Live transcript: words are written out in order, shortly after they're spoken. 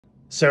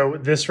So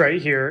this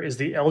right here is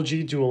the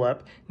LG DualUp.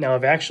 Now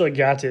I've actually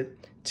got it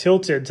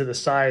tilted to the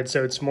side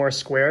so it's more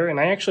square, and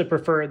I actually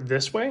prefer it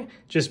this way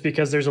just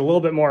because there's a little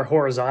bit more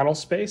horizontal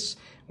space,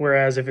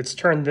 whereas if it's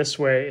turned this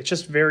way, it's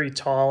just very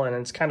tall and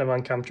it's kind of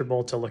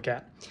uncomfortable to look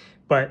at.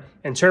 But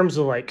in terms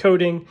of like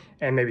coding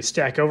and maybe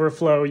Stack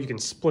Overflow, you can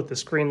split the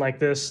screen like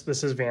this.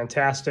 This is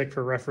fantastic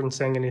for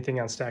referencing anything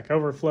on Stack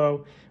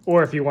Overflow,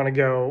 or if you want to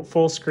go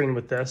full screen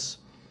with this,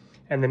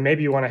 and then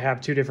maybe you want to have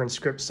two different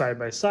scripts side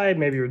by side,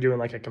 maybe you're doing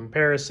like a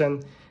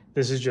comparison.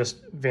 This is just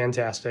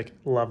fantastic.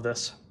 Love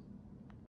this.